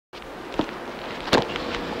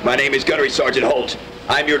My name is Gunnery Sergeant Holt.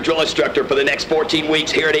 I'm your drill instructor for the next 14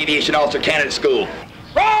 weeks here at Aviation Officer Candidate School.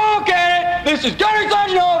 Wrong candidate! This is Gunnery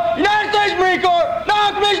Sergeant Holt, United States Marine Corps,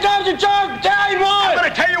 non-commissioned officer in charge, Battalion 1! I'm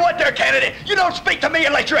gonna tell you what there, candidate. You don't speak to me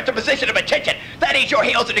unless you're at the position of attention. That is, your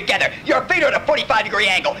heels are together, your feet are at a 45-degree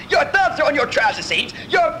angle, your thumbs are on your trouser seams,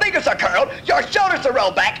 your fingers are curled, your shoulders are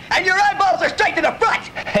rolled back, and your eyeballs are straight to the front.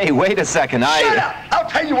 Hey, wait a second, Shut up! I'll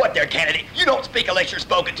tell you what there, candidate. You don't speak unless you're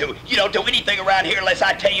spoken to. You don't do anything around here unless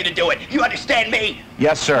I tell you to do it. You understand me?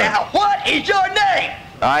 Yes, sir. Now, what is your name?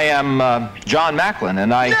 I am, John Macklin,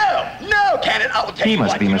 and I... No, candidate, I will tell you He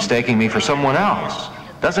must be mistaking me for someone else.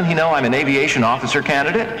 Doesn't he know I'm an aviation officer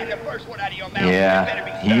candidate?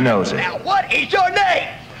 Yeah, he knows it. Now, what is your name?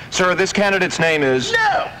 Sir, this candidate's name is...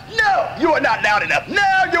 No, you are not loud enough. No,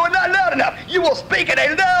 you are not loud enough. You will speak in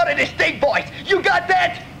a loud and distinct voice. You got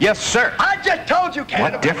that? Yes, sir. I just told you,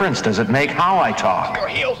 candidate. What difference does it make how I talk? Your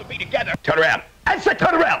heels will be together. Turn around. I said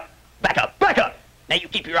turn around. Back up, back up. Now you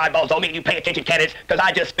keep your eyeballs on me and you pay attention, candidates, because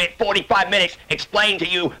I just spent 45 minutes explaining to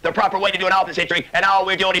you the proper way to do an office entry, and all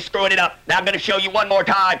we're doing is screwing it up. Now I'm going to show you one more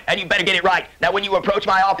time, and you better get it right. Now when you approach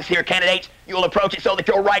my office here, candidates, you will approach it so that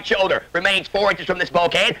your right shoulder remains 4 inches from this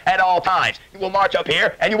bulkhead at all times. You will march up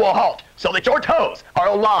here, and you will halt, so that your toes are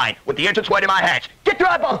on line with the entranceway to my hatch. Get your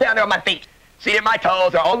eyeballs down there on my feet. See that my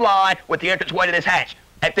toes are on line with the entranceway to this hatch.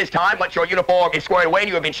 At this time, once your uniform is squared away and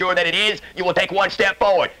you have been sure that it is, you will take 1 step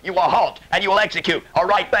forward. You will halt, and you will execute a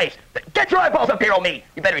right face. Get your eyeballs up here on me.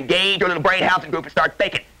 You better engage your little brain housing group and start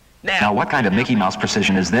thinking. Now, what kind of Mickey Mouse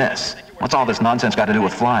precision is this? What's all this nonsense got to do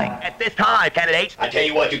with flying? At this time, candidates, I tell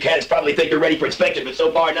you what, you candidates probably think you're ready for inspection, but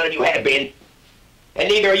so far none of you have been. And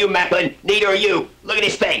neither are you, Macklin. Neither are you. Look at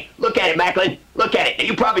this thing. Look at it, Macklin. Look at it. And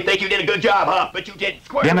you probably think you did a good job, huh? But you didn't.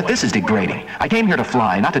 Damn it, this is degrading. I came here to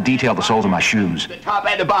fly, not to detail the soles of my shoes. The top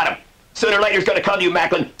and the bottom. Sooner or later it's going to come to you,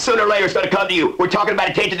 Macklin. Sooner or later it's going to come to you. We're talking about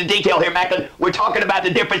attention to detail here, Macklin. We're talking about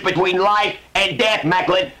the difference between life and death,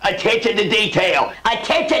 Macklin. Attention to detail.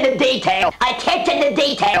 Attention to detail. Attention to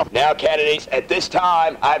detail. Now, candidates, at this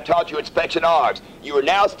time, I've taught you inspection arms. You are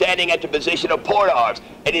now standing at the position of port arms.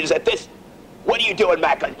 And it is at this... What are you doing,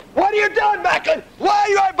 Macklin? What are you doing, Macklin? Why are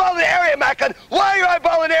you eyeballing the area, Macklin? Why are you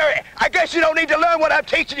eyeballing the area? I guess you don't need to learn what I'm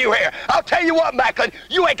teaching you here. I'll tell you what, Macklin,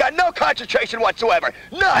 you ain't got no concentration whatsoever.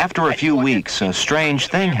 None. After a few weeks, a strange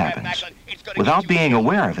thing happens. Without being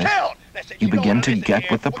aware of it, you begin to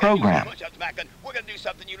get with the program.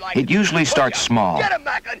 It usually starts small. Get him,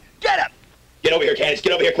 Macklin! Get him! Get over here, candidates.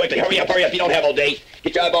 Get over here quickly. Hurry up, hurry up. You don't have all day.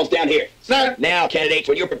 Get your eyeballs down here. Sir. Now, candidates,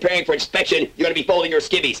 when you're preparing for inspection, you're going to be folding your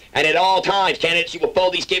skivvies. And at all times, candidates, you will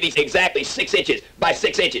fold these skivvies exactly 6 inches by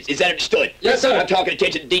 6 inches. Is that understood? Yes, sir. I'm talking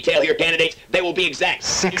attention to detail here, candidates. They will be exact.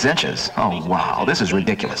 6 inches? Oh, wow, this is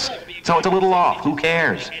ridiculous. So it's a little off. Who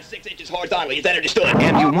cares? And 6 inches horizontally. Is that understood?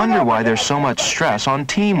 And you wonder why there's so much stress on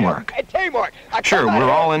teamwork. And teamwork. Sure, we're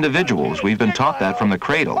all individuals. We've been taught that from the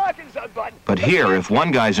cradle. But here, if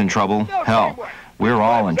one guy's in trouble, hell, we're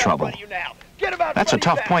all in trouble. That's a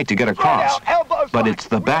tough point to get across, but it's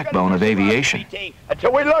the backbone of aviation.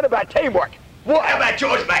 Until we learn about teamwork. What? How about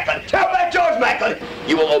George Macklin? How about George Macklin?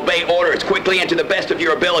 You will obey orders quickly and to the best of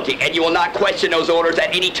your ability, and you will not question those orders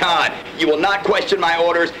at any time. You will not question my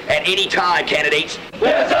orders at any time, candidates.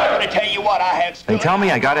 Yes, sir. I'm going to tell you what, I have... They tell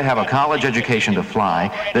me I got to have a college education to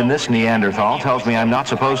fly, then this Neanderthal tells me I'm not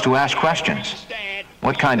supposed to ask questions.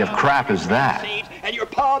 What kind of crap is that? And your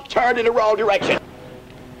palm turned in the wrong direction.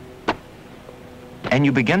 And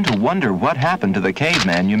you begin to wonder what happened to the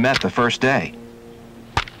caveman you met the first day.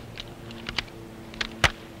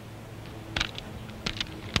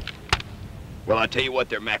 Well, I'll tell you what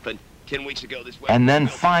there, Macklin. 10 weeks ago this way... And then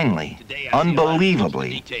finally,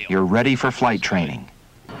 unbelievably, you're ready for flight training.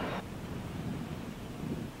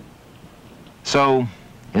 So,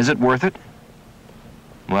 is it worth it?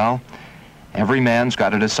 Well, every man's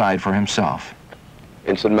got to decide for himself.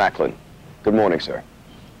 Ensign Macklin. Good morning, sir.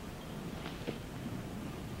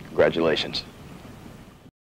 Congratulations.